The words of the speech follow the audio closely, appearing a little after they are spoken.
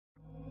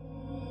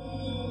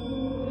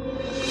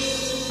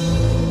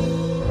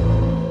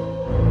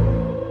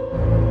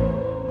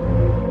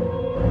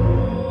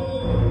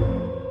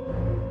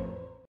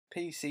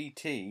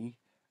PCT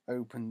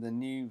opened the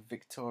new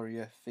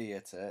Victoria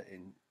Theatre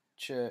in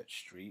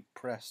Church Street,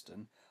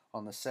 Preston,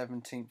 on the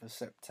 17th of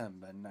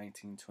September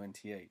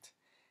 1928.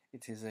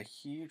 It is a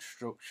huge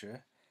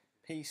structure.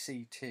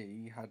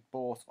 PCT had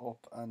bought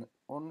up an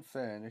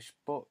unfurnished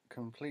but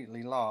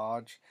completely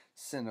large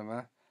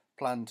cinema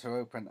planned to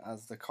open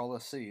as the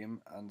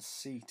Coliseum and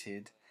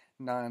seated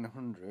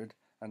 900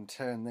 and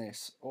turn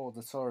this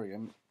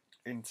auditorium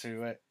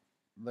into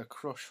the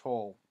Crush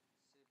Hall.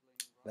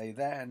 They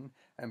then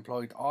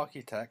employed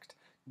architect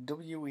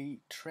W.E.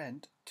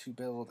 Trent to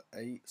build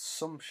a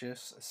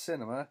sumptuous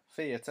cinema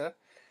theatre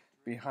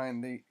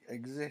behind the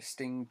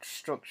existing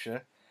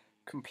structure,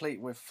 complete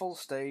with full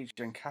stage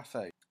and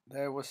cafe.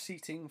 There was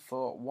seating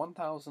for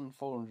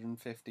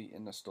 1,450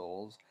 in the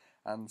stalls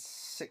and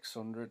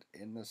 600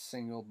 in the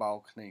single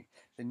balcony.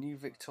 The new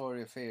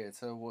Victoria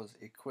Theatre was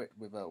equipped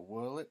with a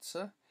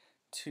Wurlitzer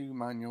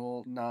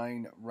 2-manual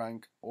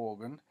 9-rank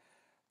organ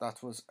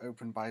that was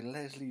opened by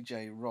Leslie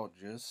J.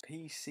 Rogers.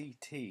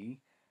 PCT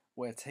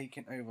were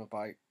taken over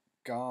by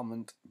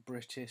Gaumont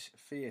British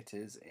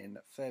Theatres in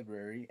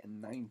February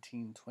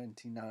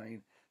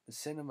 1929. The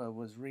cinema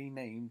was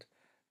renamed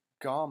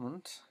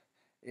Gaumont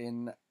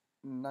in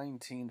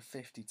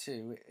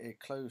 1952. It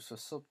closed for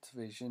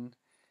subdivision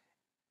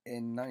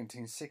in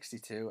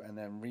 1962 and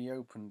then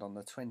reopened on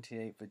the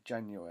 28th of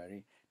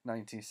January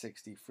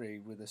 1963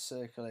 with a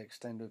circle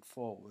extended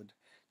forward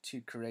to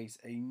create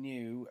a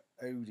new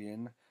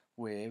Odeon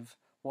with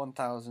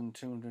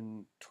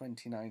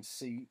 1,229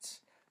 seats.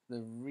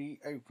 The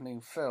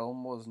reopening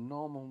film was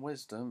Norman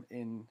Wisdom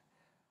in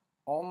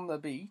On the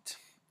Beat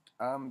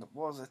and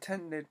was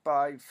attended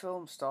by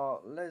film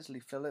star Leslie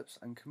Phillips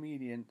and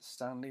comedian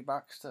Stanley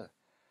Baxter.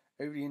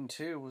 Odeon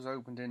 2 was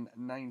opened in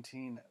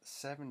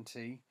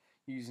 1970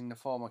 using the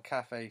former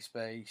cafe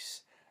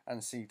space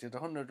and seated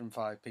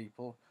 105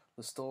 people.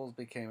 The stalls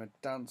became a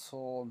dance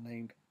hall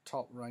named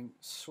Top Rank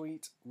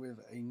Suite with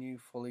a new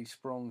fully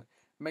sprung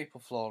maple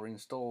floor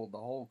installed. The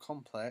whole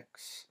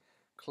complex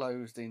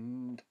closed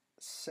in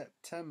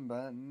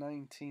September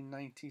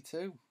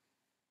 1992.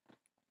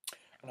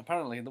 And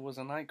apparently there was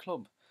a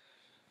nightclub.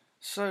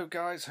 So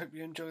guys, hope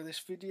you enjoy this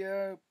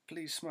video.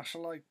 Please smash the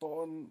like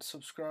button,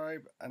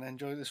 subscribe and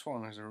enjoy this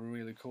one. It's a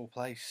really cool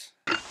place.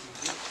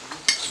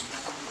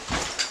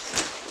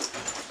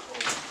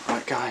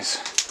 Right guys,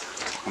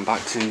 welcome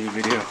back to a new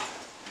video.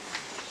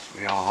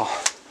 We are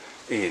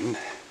in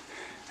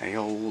a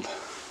old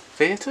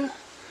theatre?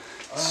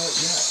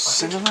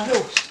 Cinema?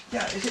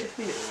 Yeah, is it a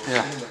theatre?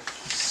 Yeah.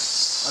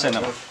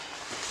 Cinema.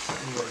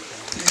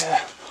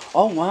 Yeah.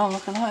 Oh wow,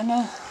 look at that in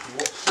there.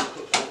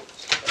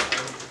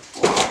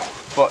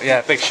 But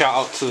yeah, big shout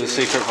out to the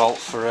Secret Vault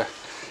for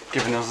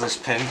giving us this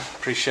pin.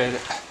 Appreciate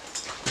it.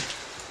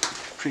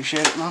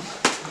 Appreciate it, man.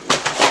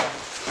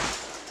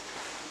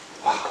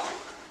 Wow.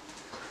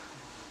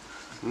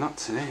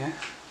 Nuts in here.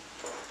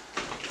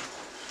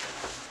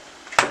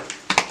 I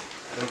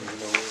don't even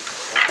know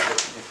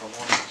if I'm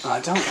honest. I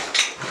don't.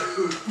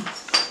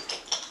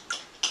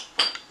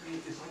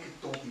 It's like a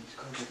doggy's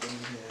kind of thing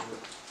here.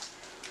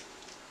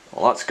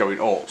 Well, that's going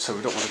up, so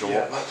we don't want to go up.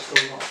 Yeah, that's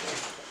going up there.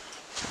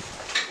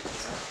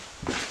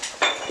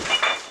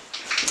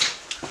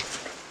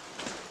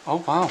 Oh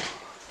wow.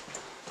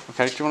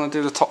 Okay, do you want to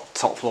do the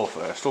top floor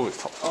first? Always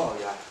top floor. Oh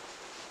yeah.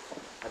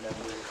 And then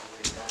we'll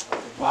come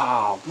down.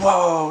 Wow,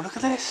 whoa, look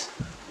at this.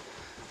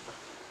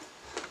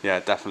 Yeah,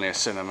 definitely a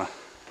cinema.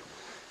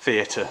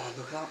 Theatre. Oh,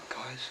 look at that,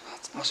 guys.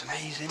 That's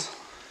amazing.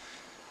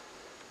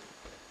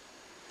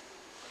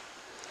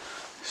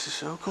 This is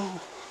so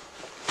cool.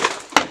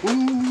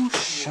 Ooh,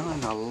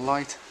 shine a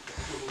light.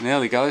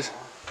 Nearly, guys.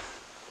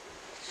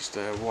 Just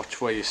watch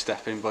where you're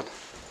stepping, bud.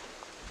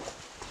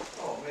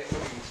 Oh, mate, we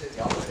can sit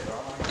the elevator,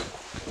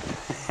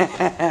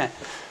 aren't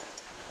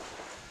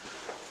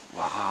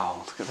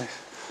Wow, look at this.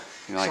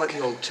 You It's like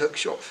the old tuck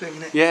shop thing,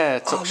 isn't it? Yeah,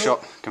 tuck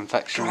shop,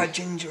 confectionery. Dried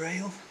ginger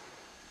ale.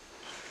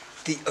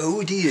 The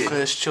Odeon.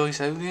 First choice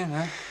Odeon,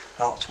 eh?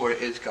 That's what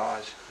it is,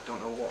 guys. I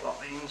don't know what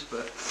that means,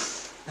 but...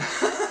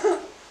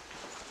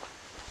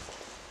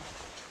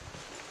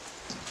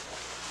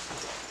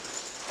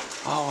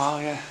 Oh wow,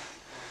 yeah.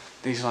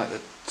 These are like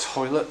the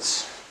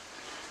toilets.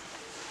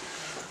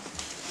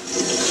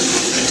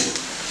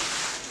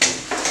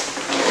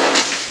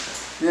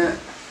 Yeah.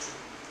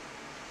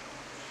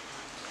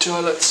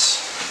 Toilets.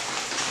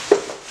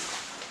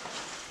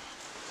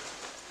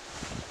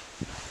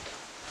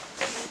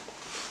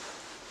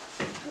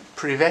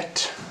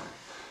 Privet.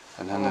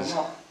 And then there's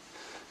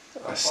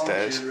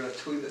stairs.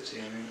 Toilets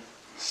here,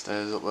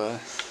 Stairs up there.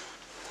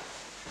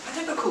 I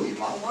never call you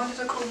Matt. Why did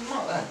I call you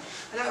Matt then?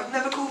 I've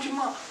never called you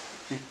Matt.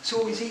 It's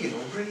always Ian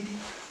or Brady.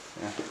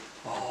 Yeah.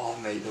 Oh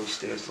mate, those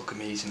stairs look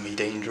amazingly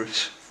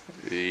dangerous.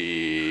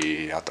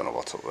 I don't know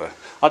what's up there.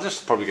 I'll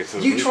just probably get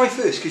through. You try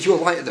first because you're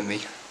lighter than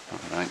me.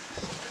 Alright.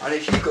 And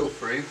if you go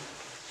through,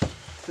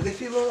 do they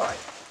feel alright?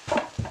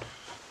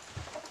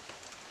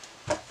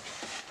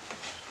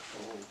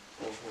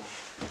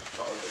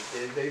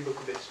 They look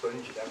a bit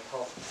spongy then,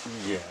 Pop.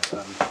 Yeah.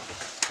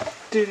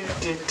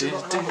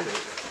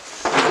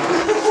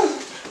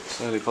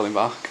 Slowly pulling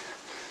back.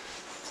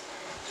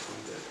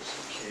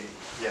 Okay,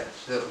 yeah,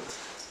 so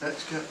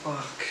let's get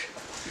back.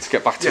 Let's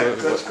get back to Yeah,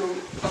 it. let's go.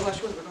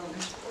 Unless we're on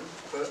this one,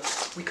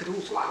 but we could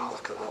also come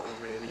back a lot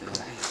really. Yeah.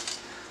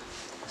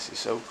 This is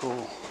so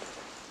cool.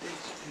 This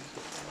is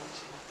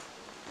amazing.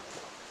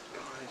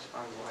 Guys,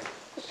 I'm like,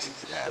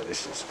 Yeah,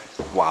 this is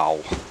wow.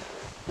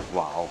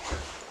 Wow.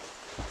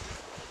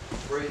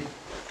 Brady.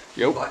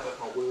 Yep. Like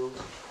my world.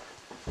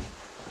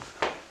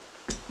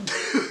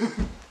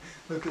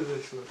 Look at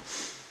this one.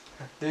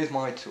 Here's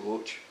my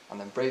torch, and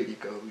then Brady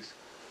goes,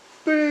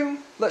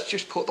 boom, let's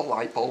just put the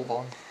light bulb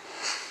on.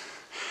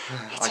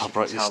 That's how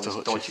bright your torch is.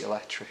 Dodgy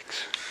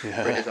electrics.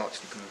 Yeah. Brady's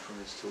actually coming from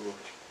his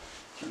torch.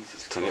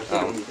 Jesus Turn it Christ,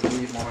 I down. don't even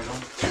leave mine on.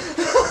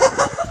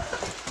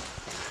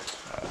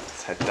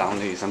 Let's head down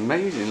these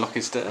amazing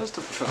looking stairs to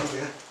the front. Oh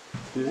yeah.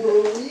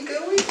 Whoa, where are you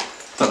going?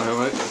 Don't know,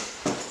 mate.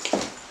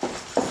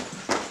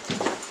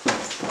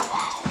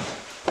 Wow.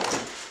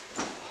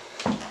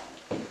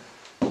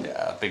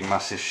 Yeah, a big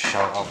massive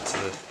shout out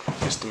to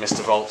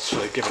Mr. Vaults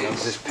for giving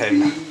us this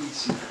pin.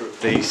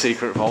 The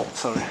secret vault,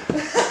 sorry.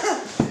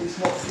 It's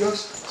not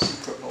just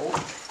secret vault,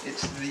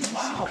 it's the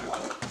secret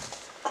vault.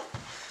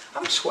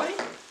 I'm sweating.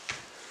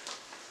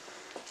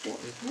 What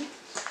is this?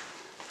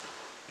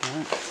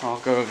 Right, I'll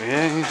go over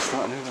here, you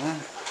starting over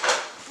there.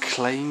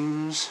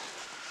 Claims.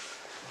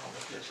 Oh,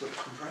 look at this little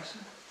compressor.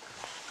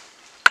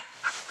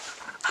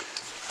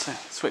 So,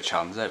 switch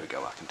hands, there we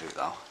go, I can do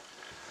that.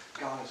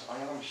 Guys, I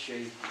am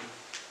shaking.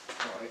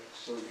 Right,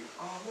 so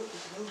oh look,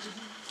 there's loads of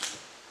them.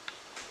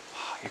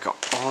 You've got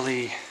all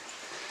the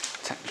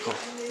technical.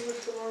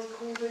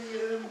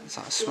 Is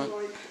that a smoke?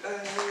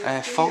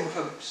 Like, fog?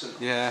 pumps and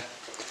Yeah.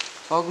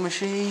 Fog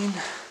machine.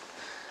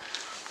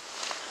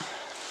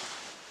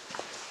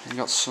 You've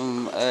got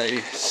some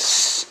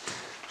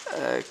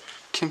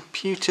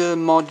computer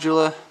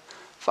modular.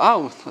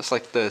 Oh, that's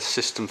like the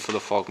system for the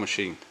fog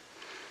machine.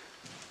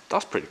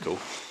 That's pretty cool.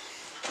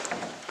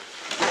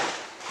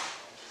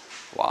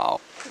 Wow.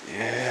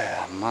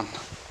 Yeah, man.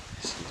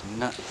 This is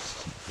nuts.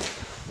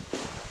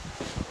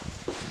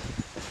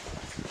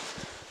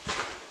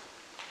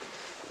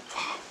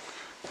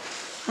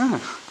 Wow.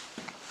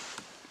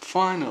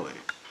 Finally.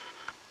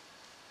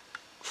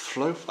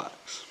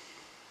 Flowfax.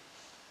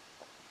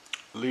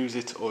 Lose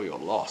it or you're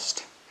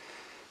lost.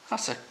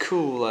 That's a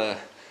cool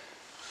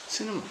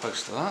cinema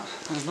poster, that.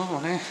 There's another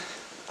one here.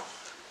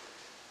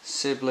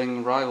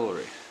 Sibling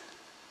rivalry.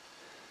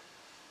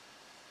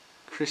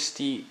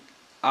 Christie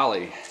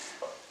Alley.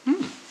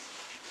 That's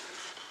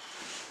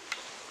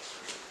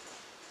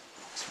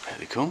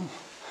really cool.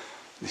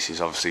 This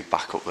is obviously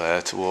back up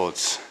there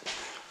towards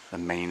the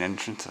main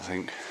entrance, I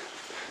think.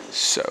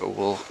 So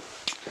we'll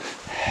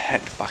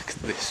head back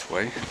this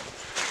way.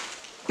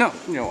 No,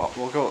 you know what,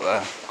 we'll go up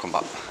there, come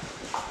back.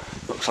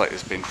 Looks like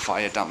there's been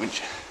fire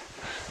damage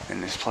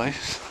in this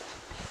place.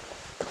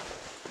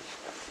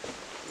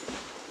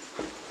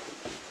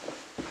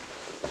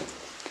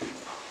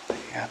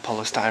 Yeah,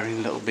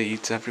 polystyrene little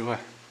beads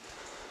everywhere.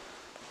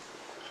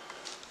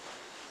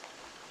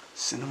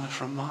 Cinema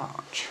from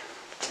March.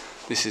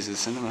 This is the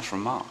cinema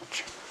from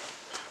March.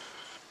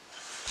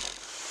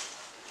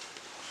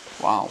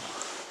 Wow.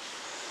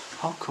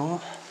 How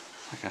cool.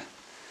 Okay.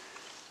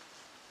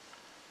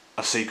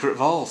 A secret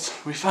vault.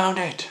 We found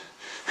it.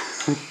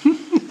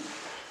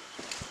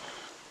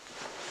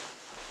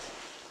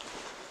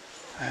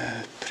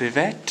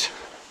 Privet.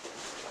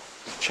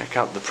 Check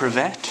out the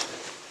Privet.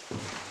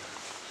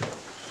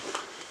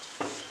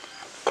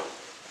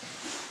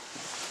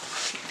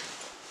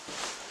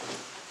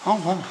 Oh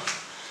wow.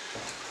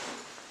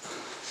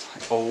 It's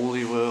like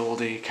oldie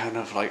worldy, kind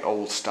of like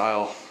old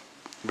style.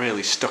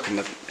 Really stuck in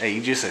the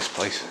ages, this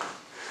place.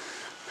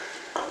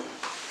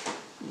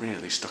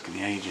 Really stuck in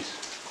the ages.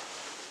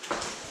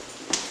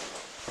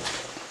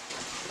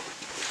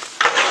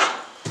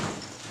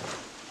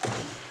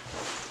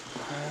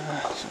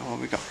 So what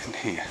have we got in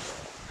here?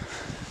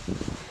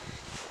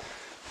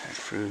 Head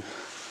through.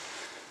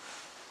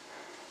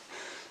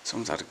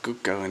 Someone's had a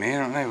good go in here,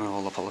 haven't they, with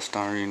all the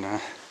polystyrene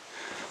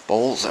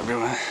balls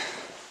everywhere.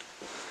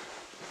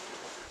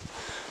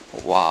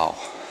 But wow.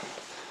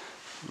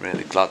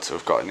 Really glad to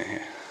have got in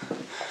here.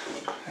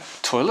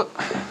 Toilet.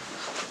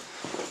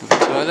 The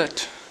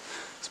toilet.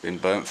 It's been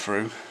burnt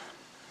through.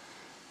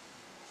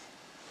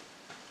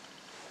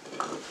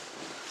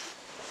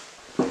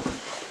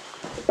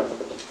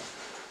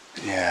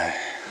 Yeah.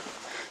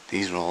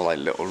 These are all like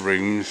little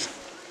rooms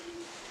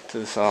to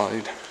the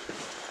side.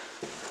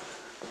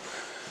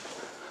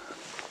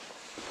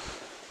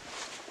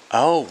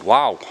 Oh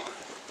wow.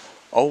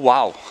 Oh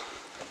wow.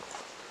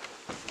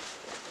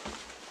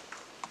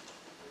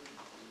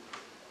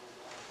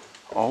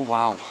 Oh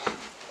wow.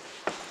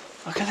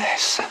 Look at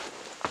this.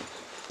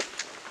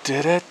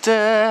 Da da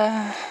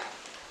da.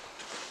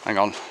 Hang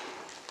on.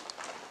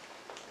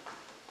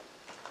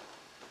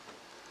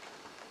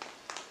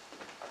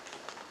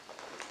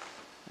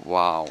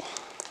 Wow. Look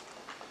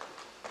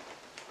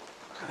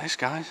at this,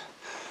 guys.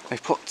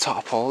 They've put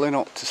tarpaulin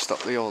up to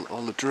stop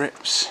all the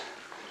drips.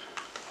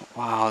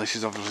 Wow, this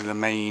is obviously the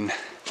main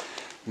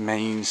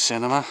main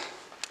cinema.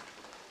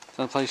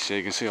 So the place here,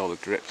 you can see all the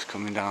drips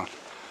coming down.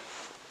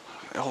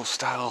 Old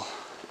style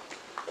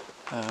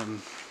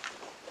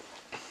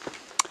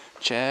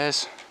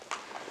chairs.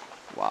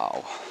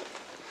 Wow.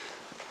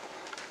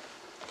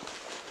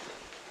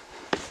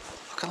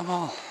 Look at them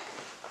all.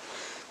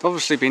 They've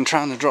obviously been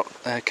trying to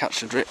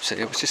catch the drips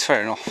here, which is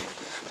fair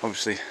enough.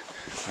 Obviously,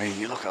 I mean,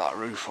 you look at that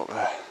roof up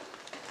there.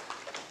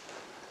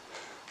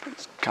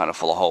 It's kind of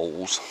full of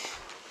holes.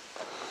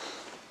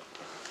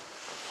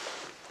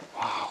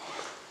 Wow.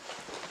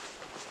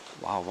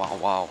 Wow, wow,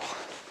 wow.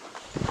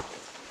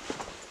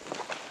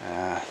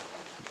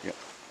 Yep.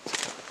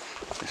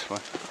 This way.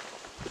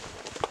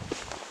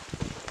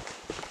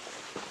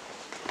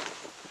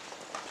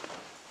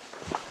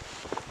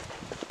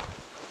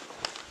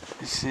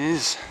 This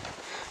is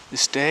the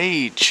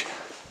stage.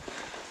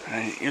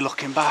 And you're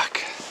looking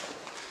back.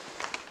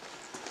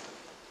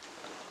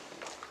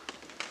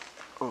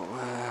 Oh,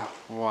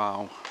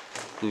 wow.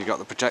 And you've got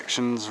the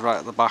projections right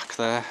at the back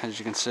there, as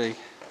you can see.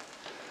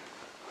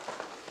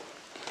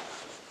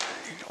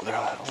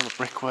 All the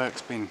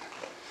brickwork's been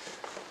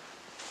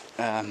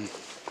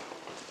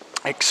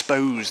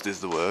exposed is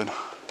the word.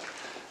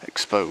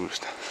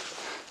 Exposed.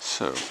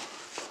 So,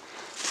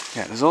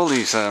 yeah, there's all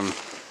these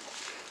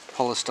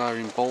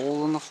polystyrene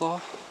balls on the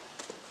floor.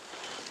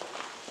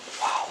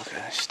 Wow, look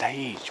at this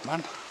stage,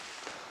 man.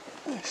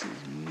 This is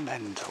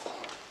mental.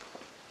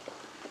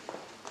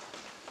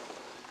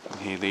 You can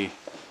hear the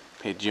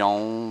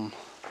Pidgeotto.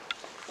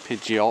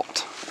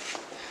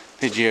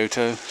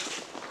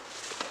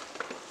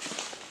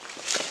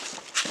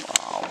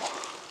 Wow.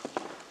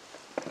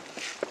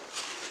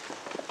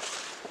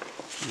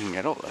 You can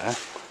get up there.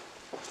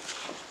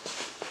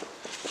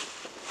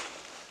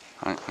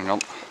 Right, hang on.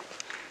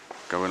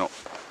 Going up.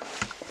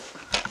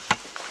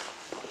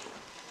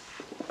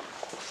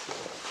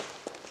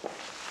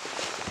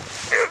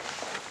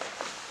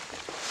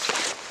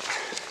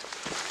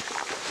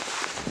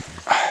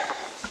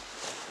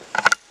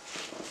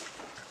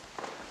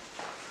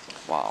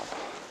 Wow.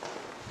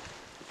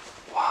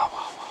 Wow,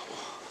 wow, wow.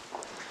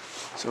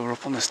 So we're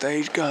up on the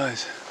stage,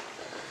 guys.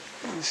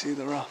 You can see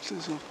the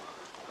rafters up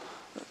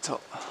at the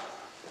top.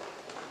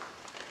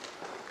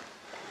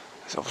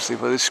 That's obviously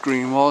where the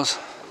screen was.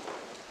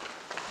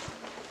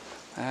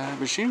 I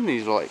presume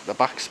these were like the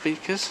back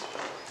speakers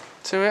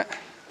to it.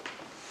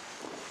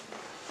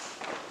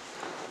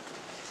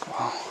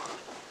 Wow.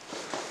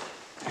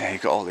 Yeah,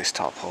 you've got all this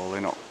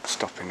tarpaulin up,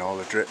 stopping all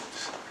the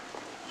drips.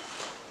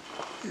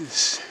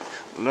 There's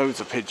loads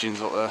of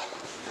pigeons up there.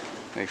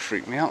 They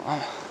freak me out,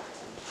 man.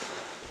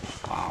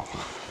 Wow.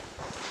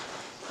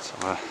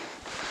 So,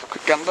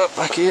 quick gander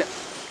back here.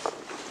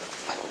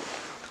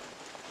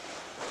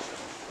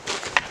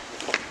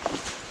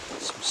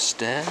 Some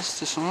stairs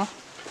to somewhere.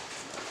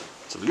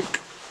 Let's have a look.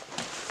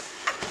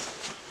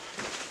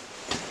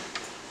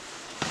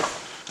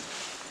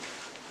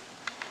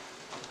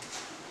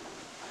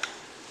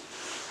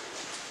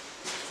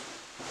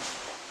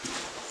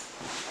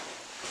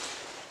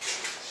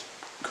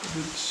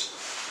 Cupboards.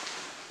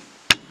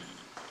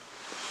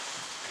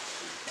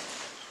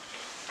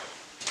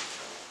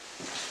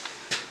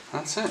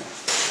 That's it.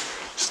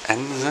 Just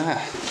ends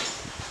there.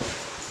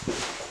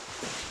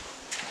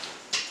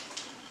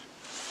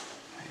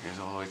 It goes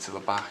all the way to the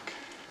back.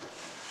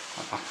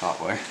 Back that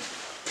way.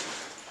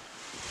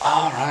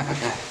 Oh, right,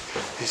 okay.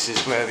 This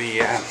is where the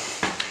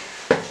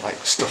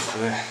like stuff for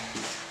the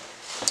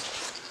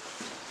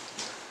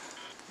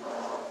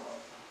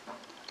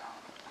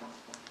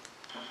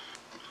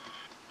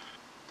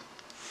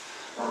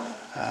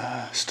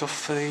stuff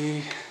for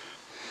the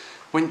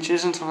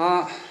winches and stuff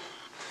like that.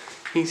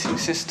 Heating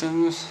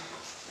systems.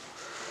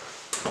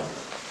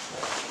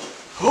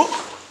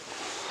 Oh!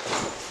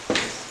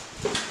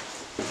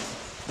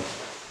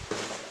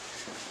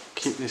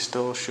 Keep this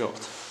door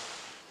shut.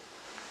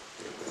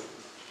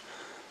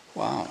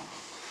 Wow.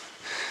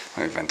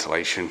 Like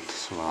ventilation,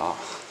 some of that.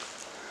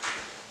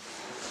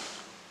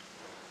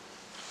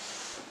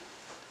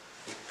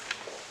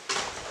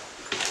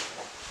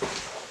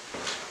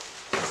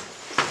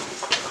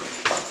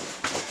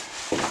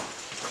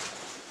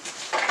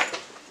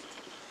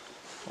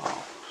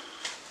 Wow.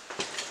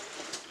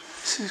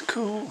 This is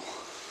cool.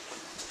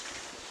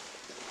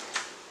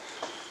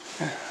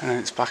 Yeah, and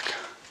it's back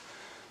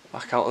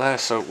out there,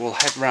 so we'll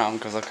head round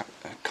because I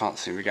can't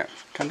see we get.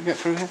 Can we get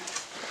through here?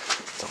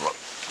 Let's have a look.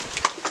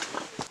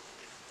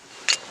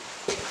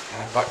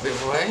 And back the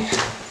other way.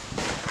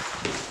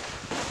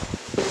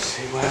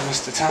 See where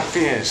Mr.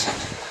 Taffy is.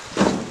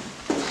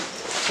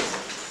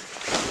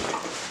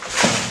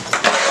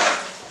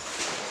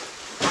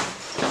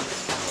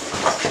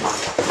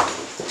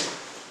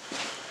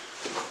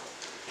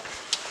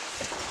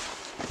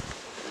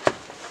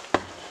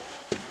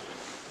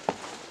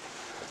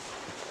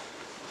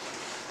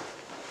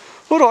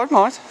 Alright,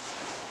 mate.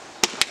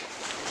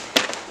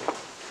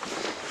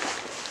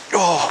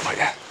 Oh, but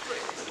yeah.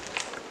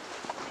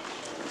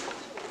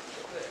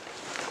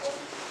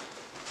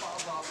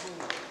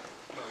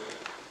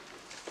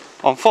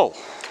 I'm full.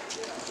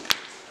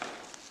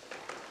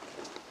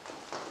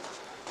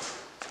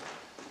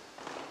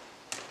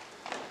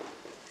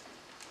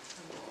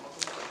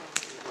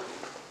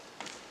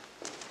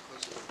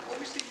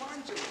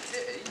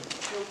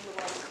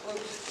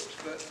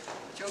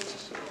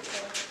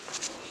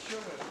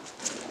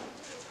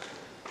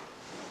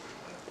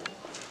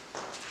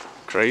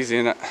 Crazy,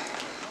 innit?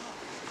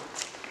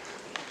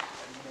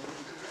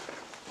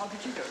 How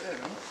did you get there,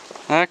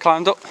 man? I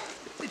climbed up.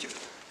 Did you?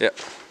 Yeah.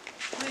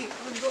 Mate,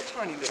 have you got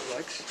tiny little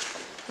legs?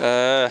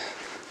 Yeah.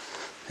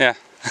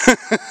 It's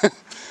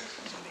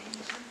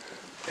amazing.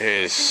 It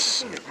is.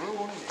 It's grow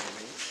on in here,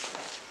 mate.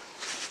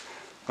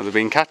 Well, they've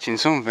been catching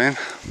something.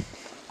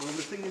 Well,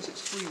 the thing is,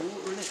 it's free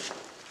water in it.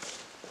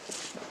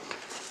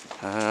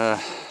 Little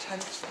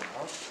tents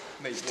now.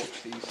 Mate,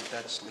 watch these, are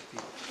dead slippy.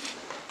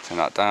 Turn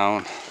that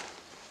down.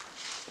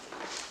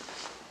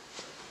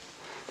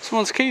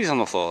 Someone's keys on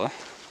the floor there.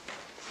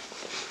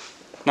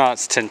 No,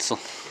 it's tinsel.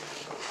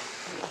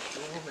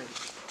 Sure, mate.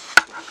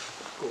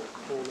 Go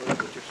all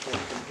over just so you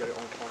can get it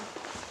on camera.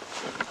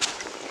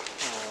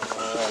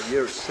 Oh,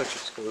 you're such a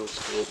spoiled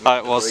sport. Oh,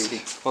 it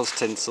was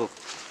tinsel.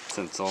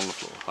 Tinsel on the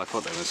floor. I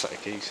thought they were a set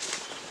of keys.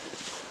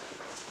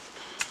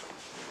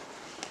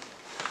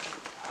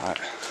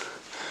 Right.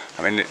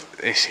 I mean,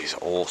 this is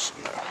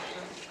awesome though.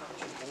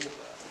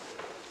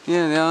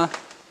 Yeah, they are.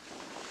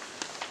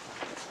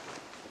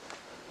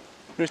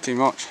 Pretty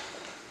much.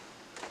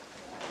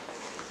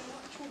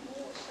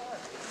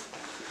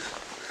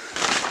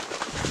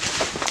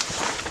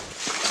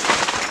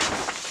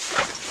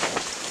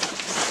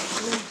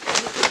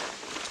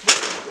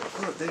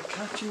 Look, they're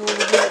catching all the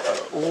water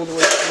all the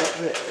way from up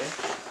there.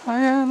 Oh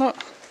yeah, look.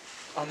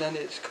 And then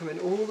it's coming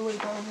all the way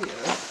down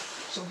here.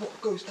 So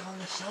what goes down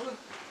the cellar?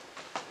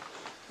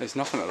 There's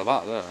nothing at the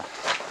back there.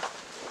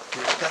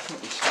 There's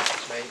definitely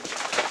steps, mate.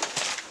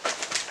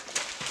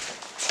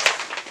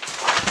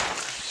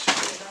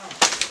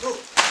 Look,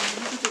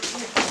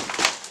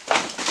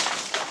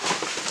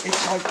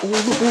 it's like all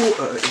the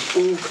water is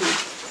all clean.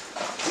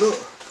 Look,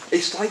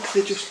 it's like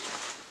they're just...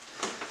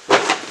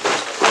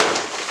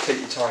 Take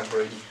your time,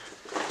 Brady.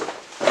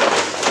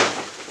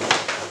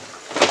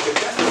 They're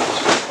definitely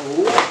spent a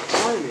lot of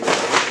time in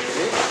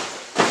here.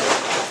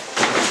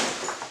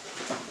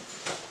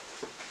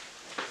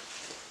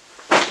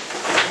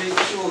 Make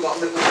sure that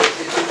little bit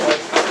isn't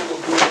like full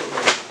of water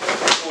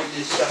before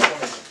you step on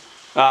it.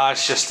 Ah,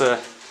 it's just a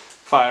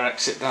fire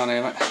exit down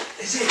here, mate.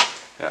 Is it?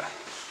 Yeah.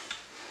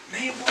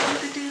 Mate, why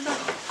would they do that?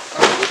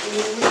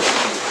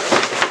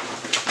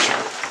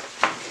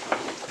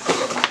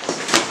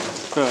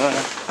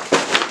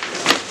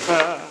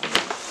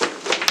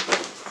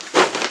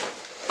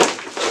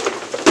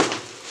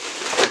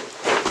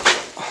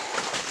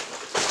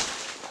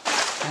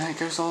 And it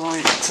goes all the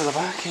way to the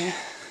back here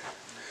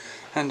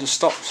and just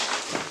stops.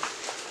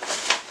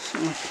 I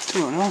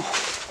don't know.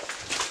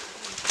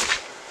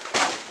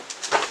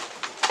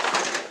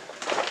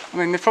 I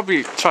mean, they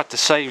probably tried to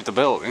save the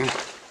building.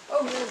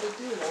 Oh yeah, they're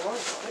doing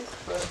alright, right?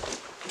 But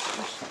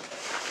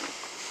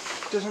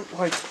it doesn't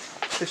like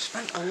they've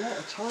spent a lot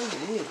of time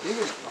in here doing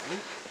it,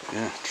 right?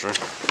 Yeah, true.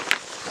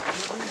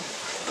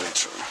 Very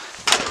true.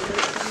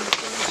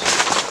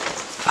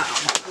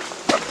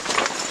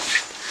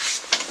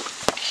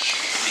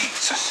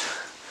 Jesus.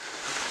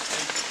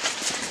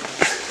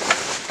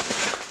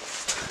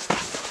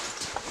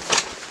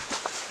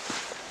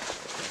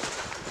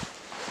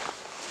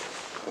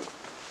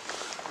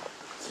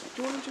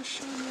 Do you want to just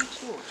show me a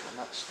torch on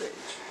that stage?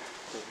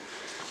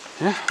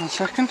 Yeah, 1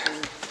 second.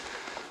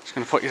 Just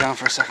going to put you down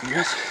for a second,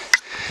 guys.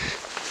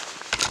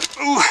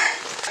 Ooh.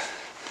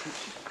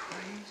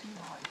 Crazy,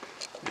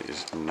 like. It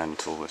is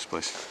mental, this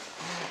place.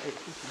 Yeah, it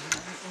is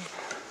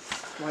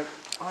mental. Like,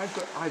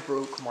 I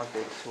broke my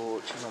big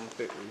torch and I'm a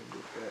bit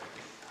wounded, but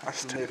I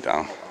Let's can take live it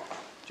down. like that.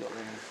 Do you know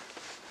what I mean?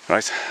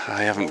 Right,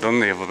 I haven't done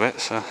the other bit,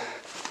 so...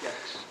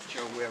 Yes,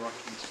 Joe, where I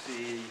can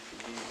see for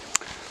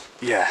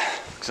you. Yeah,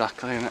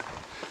 exactly, innit?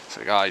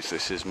 So guys,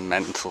 this is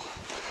mental.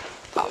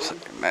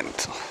 Absolutely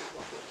mental.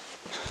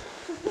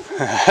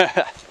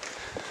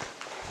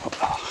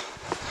 Oh,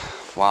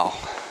 wow.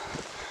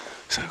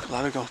 So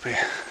glad I got up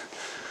here.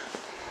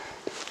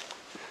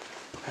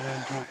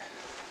 Right.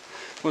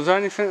 Was there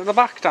anything at the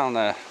back down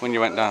there when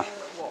you went down?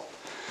 What?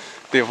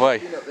 The other way?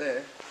 Been up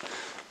there.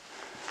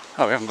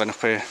 Oh, we haven't been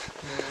up here. No.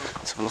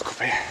 Let's have a look up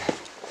here.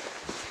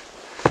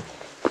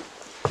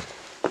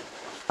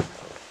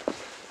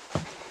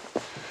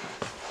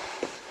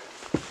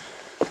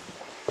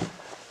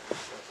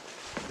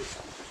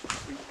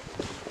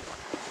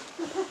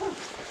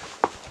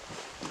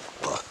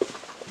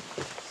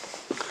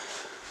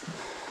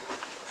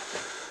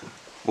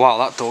 Wow,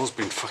 that door's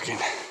been fucking...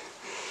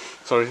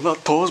 Sorry,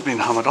 that door's been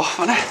hammered off,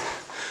 hasn't it?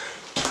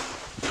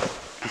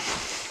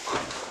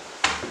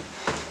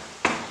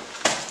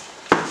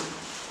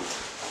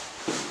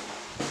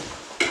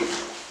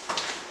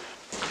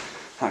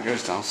 That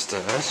goes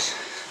downstairs.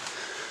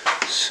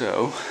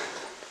 So...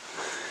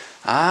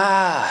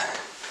 Ah!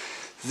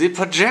 The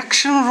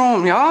projection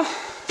room, yeah?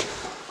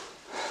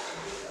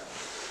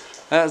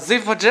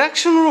 The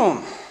projection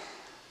room!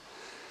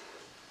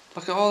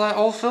 Look at all that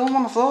old film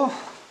on the floor.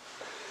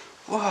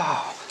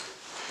 Wow.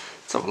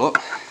 Let's have a look.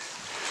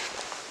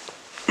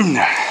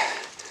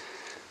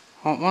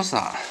 What was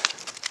that?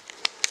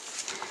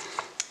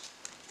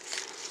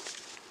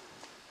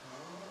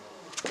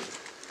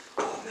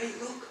 Oh, mate,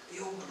 look, the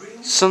old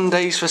ring.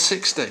 Sundays for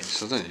 6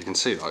 days. I don't know if you can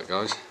see that,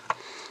 guys.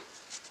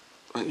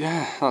 But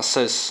yeah, that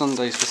says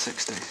Sundays for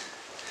 6 days.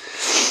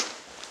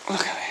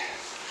 Look at it.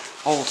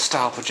 Old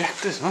style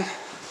projectors, man.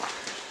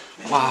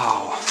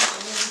 Wow.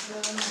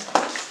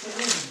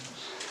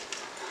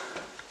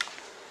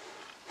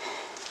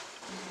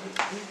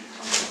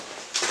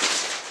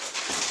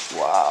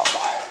 Wow.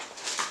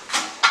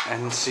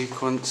 End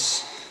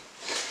sequence.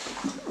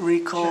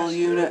 Recall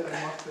unit.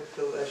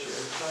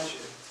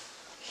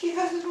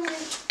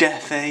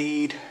 Death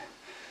aid.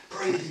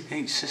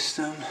 Aid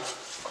system.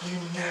 You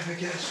never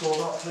guess what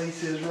that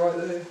place is right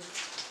there.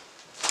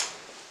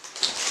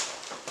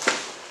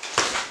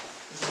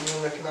 Does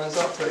anyone recognise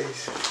that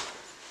place?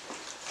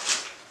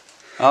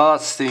 Oh,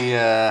 that's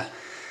the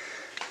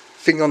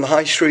thing on the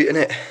high street,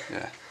 innit?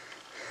 Yeah.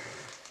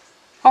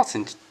 Oh, it's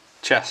in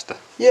Chester.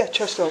 Yeah,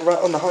 Chester, right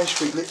on the high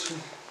street,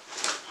 literally.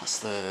 That's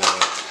the...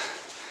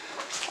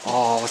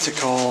 Oh, what's it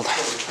called?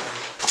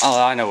 Oh,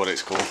 I know what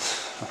it's called.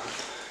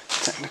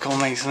 Technical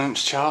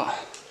maintenance chart.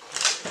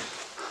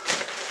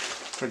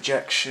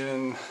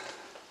 Projection.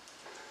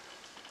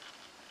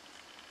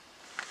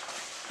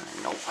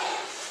 Nope.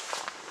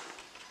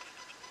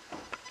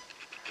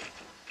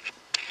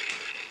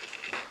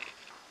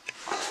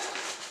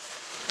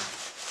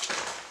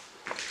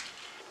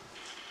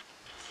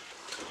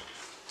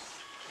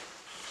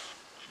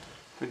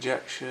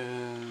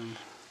 Projection.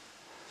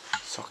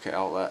 Socket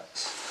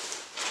outlets.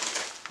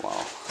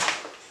 Wow.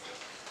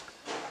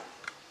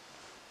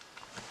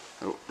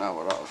 Oh, now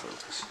we're out of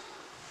focus.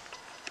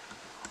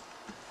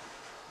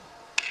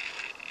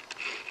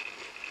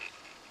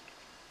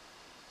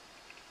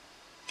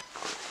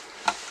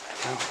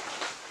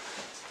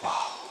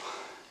 Wow.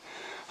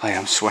 I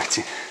am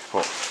sweating.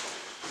 But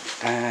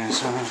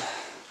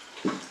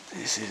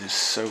this is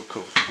so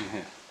cool in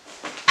here.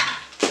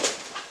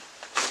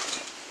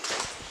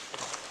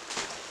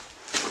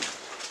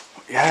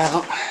 Yeah,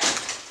 look.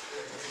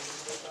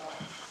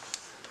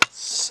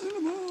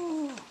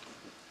 Cinema.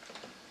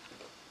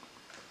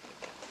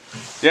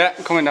 Yeah,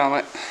 I'm coming down,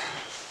 mate.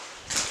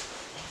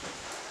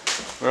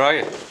 Where are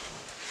you?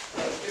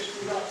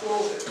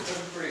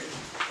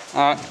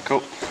 Alright,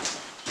 cool.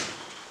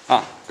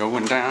 Ah,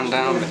 going down,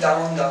 down,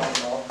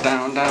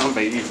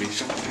 baby,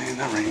 something in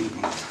the rain.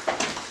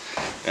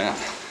 Yeah.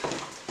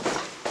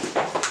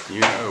 You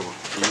know.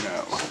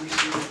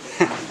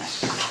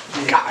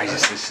 Guys,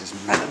 this is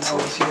mental.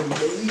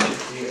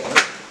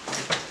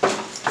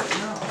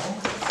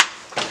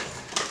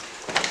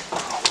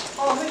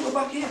 Oh, I think we're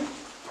back here.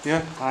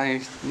 Yeah,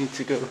 I need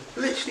to go.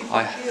 Literally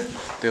back here.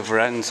 The other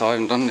end, so I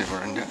haven't done the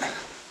other end yet. I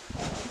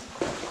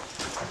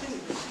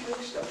didn't see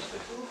those steps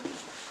before.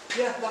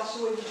 Yeah, that's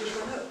the way we just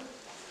went up.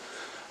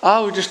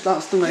 Oh,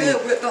 that's the main. Yeah,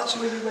 that's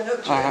the way we went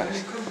up to it, Right. and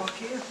then we come back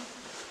here.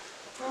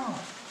 Oh.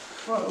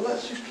 Right, well,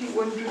 let's just keep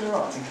wandering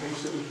around in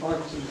case that we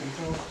find something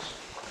else.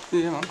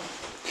 Yeah, man.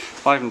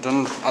 I haven't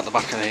done at the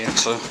back of here,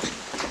 so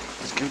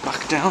let's go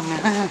back down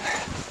now.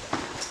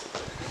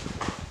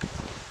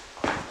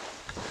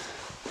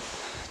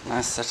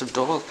 Nice set of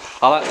doors.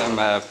 I like them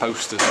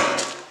posters.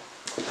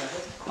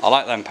 I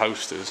like them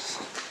posters.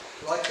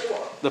 Like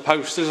what? The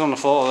posters on the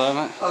floor there,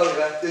 mate. Oh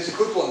yeah, there's a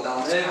good one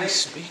down there.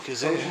 Nice speakers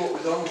That here. was what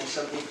was on the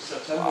 17th of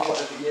September,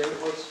 whatever year it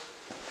was.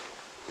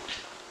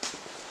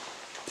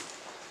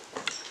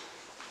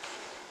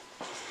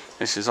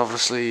 This is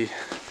obviously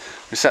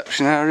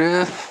reception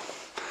area.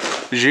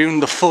 Presume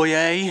the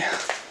foyer.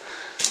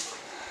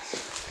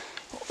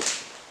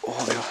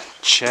 All the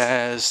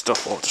chairs,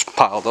 stuff all just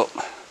piled up.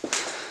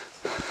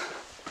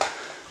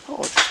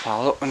 All just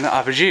piled up, and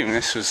I presume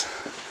this was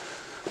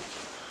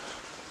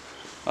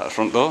at the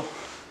front door.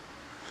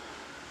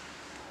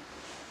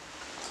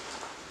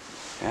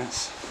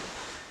 Yes.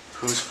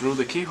 Goes through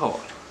the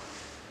keyhole.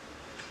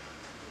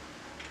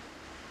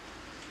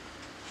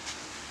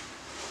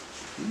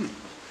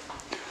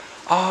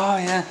 Oh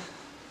yeah.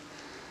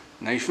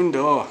 Nathan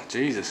Door,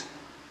 Jesus.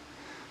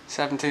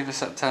 17th of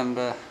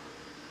September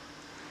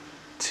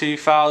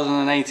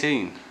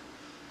 2018.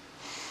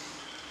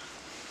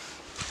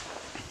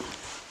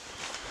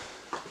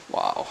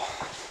 Wow.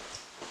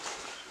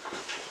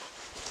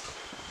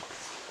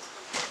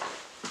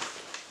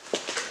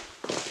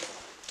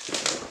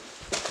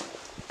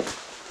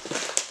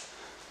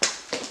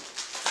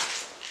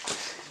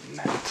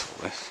 Mental,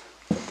 this.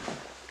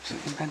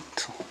 Absolutely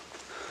mental.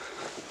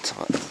 Let's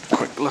have a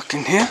quick look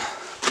in here.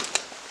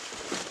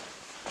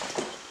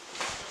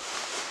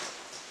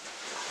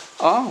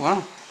 Oh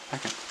wow,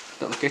 like a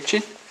little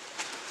kitchen.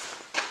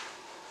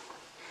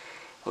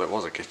 Well, it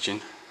was a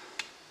kitchen.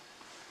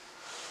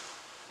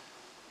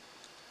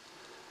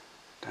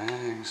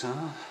 Dang,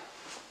 son.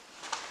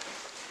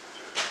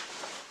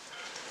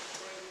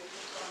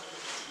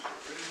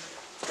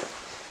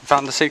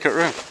 Found the secret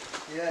room?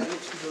 Yeah, it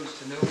literally goes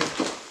to nowhere.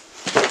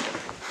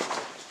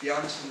 It's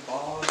behind some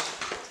bars.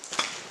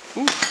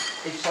 Ooh.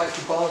 It's like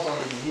the bars on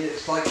in here.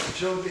 It's like, do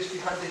you know this, we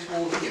had this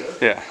wall here?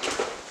 Yeah.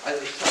 And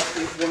it's like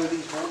if one of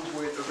these walls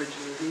weren't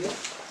originally here.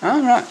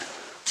 Oh, right.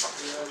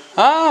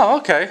 Oh,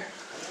 okay.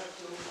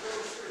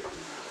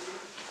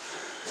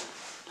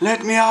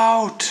 Let me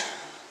out!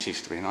 It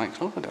used to be a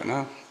nightclub, I don't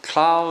know.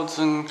 Clouds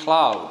and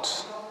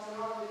clouds.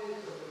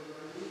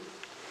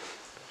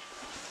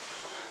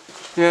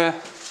 Yeah.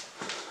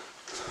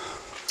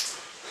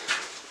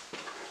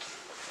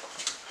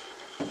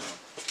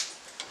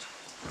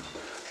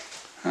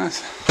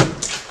 That's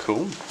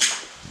cool.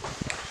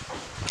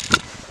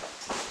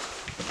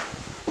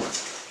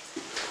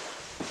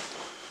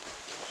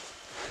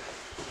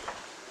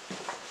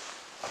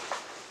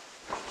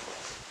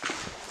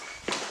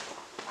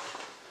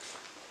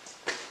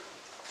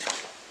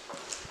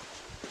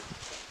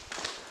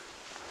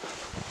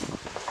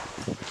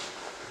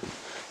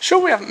 Sure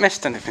we haven't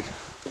missed anything.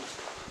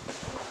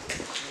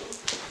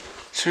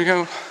 Should we go?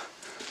 Look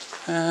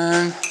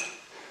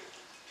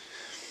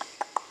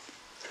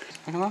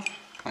at that.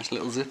 Nice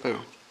little Zippo.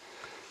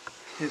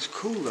 It's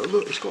cool though,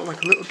 look, it's got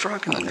like a little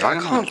dragon on it.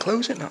 Dragon I can't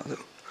close it now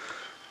though.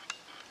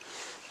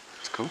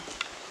 It's cool.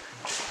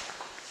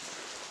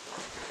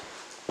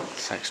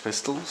 Sex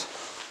Pistols.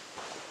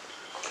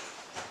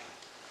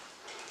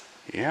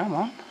 Yeah,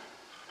 man.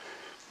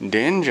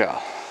 Danger.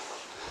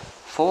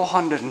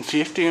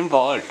 450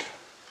 involved.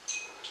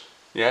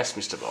 Yes,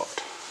 Mr.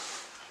 Bot.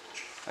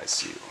 I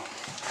see you.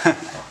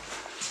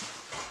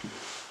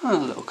 Oh,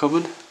 a little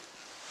cupboard.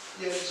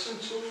 Yeah, there's some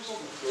tools on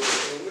the floor.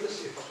 I'm going to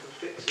see if I can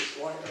fix this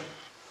lighter.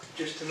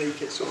 Just to make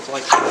it sort of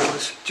like,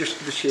 just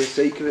for the sheer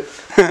sake of it.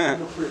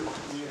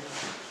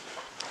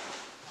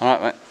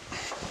 Alright, mate.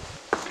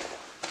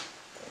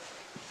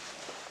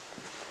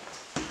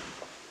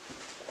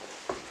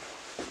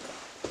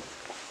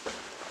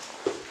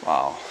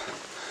 Wow. I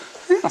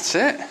think that's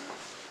it.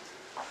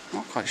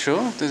 Not quite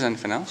sure if there's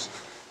anything else.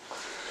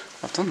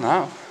 I've done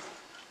that.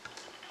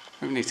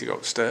 We need to go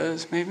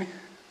upstairs, maybe.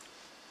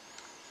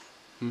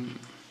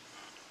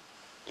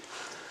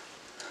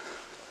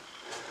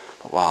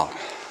 But wow.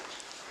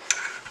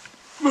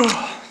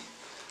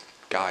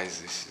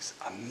 Guys, this is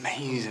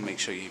amazing. Make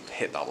sure you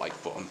hit that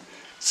like button.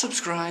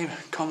 Subscribe,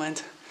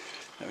 comment.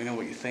 Let me know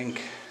what you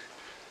think.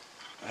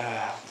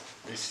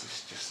 This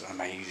is just an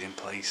amazing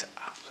place.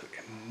 Absolutely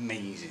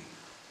amazing.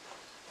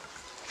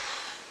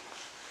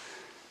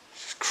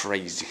 It's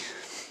crazy.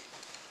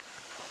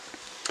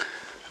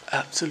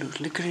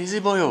 Absolutely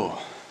crazy, boyo.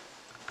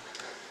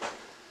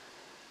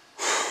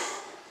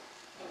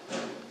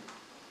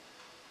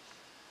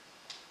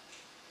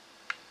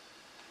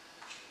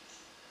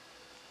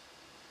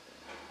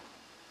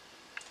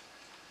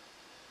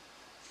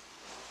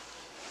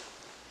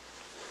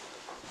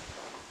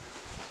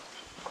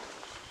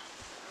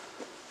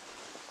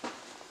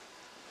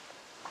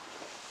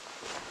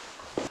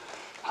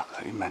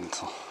 Absolutely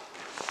mental.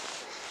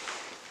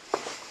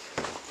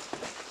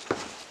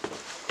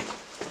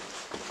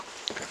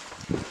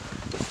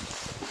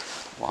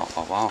 Wow,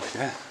 wow, wow,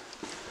 yeah.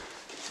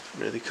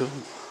 Really cool.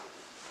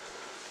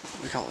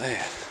 What we got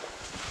there?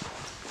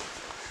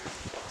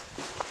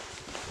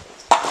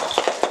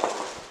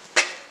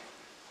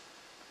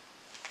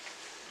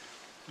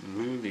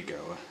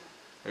 Moviegoer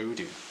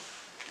Odeon.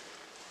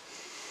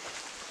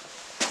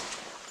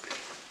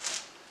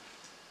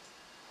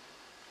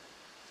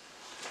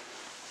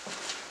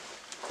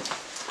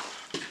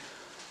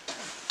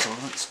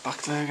 Toilets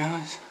back there,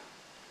 guys.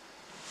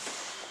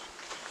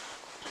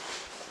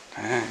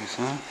 Thanks,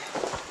 man.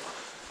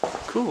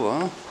 Cool,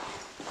 huh?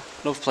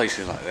 Love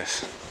places like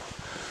this.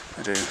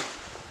 I do.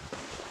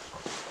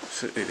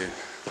 Absolutely do.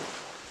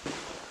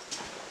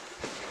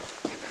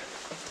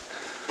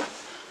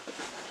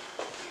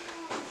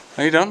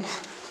 Are you done?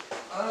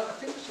 I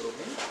think so,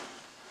 mate.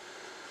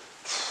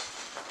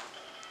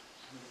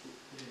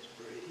 It's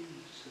pretty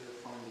easy to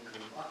finally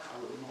come back. I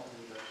will not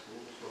need that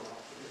tool for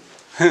after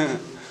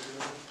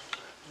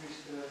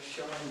Mr.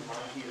 Shine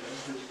Man here,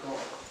 who's got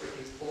a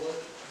pretty bullet.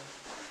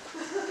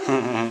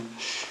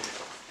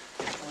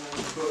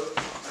 But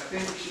I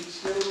think we should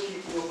still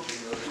keep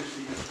looking though, just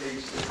in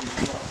case that we've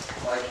not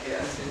like hit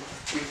anything.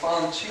 We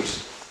found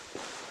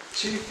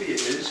two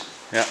theatres.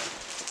 Yeah.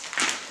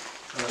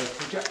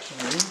 Projection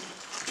room.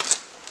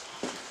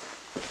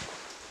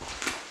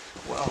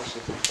 What else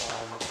have we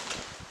found?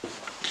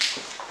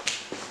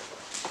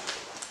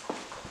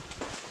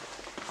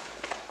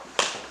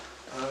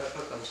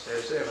 Up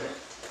downstairs there, mate.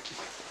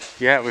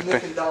 Yeah, we've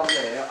Nothing been. down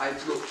there.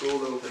 I've looked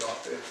all over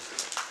that bit.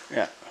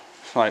 Yeah.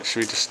 Right, should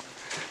we just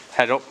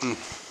head up and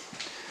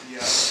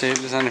see if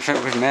there's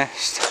anything we've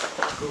missed?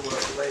 Go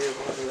layer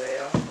by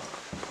layer.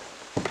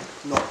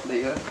 Not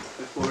layer,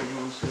 before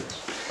anyone says.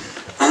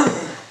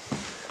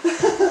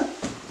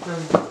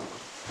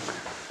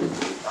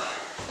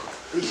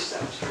 These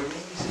steps are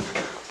amazing.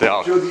 They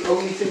are. Joe, the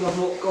only thing I've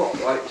not got,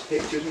 right, is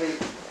pictures,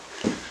 mate.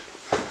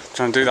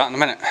 Try and do that in a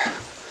minute.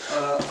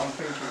 I'm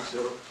thinking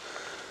so.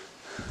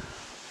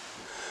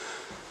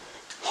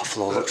 That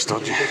floor looks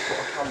dodgy. You just put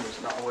our cameras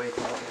in that way,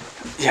 can't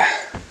you? Yeah.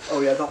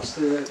 Oh yeah, that's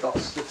the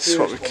first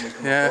what one we we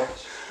come yeah.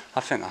 across. I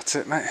think that's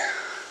it, mate.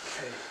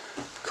 Okay.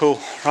 Cool.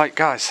 Right,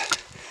 guys.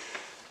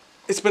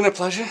 It's been a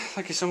pleasure.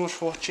 Thank you so much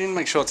for watching.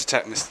 Make sure to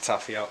check Mr.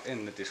 Taffy out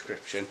in the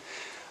description.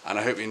 And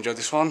I hope you enjoyed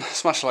this one.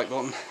 Smash the like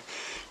button.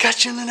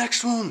 Catch you in the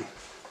next one.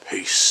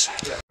 Peace.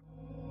 Yeah.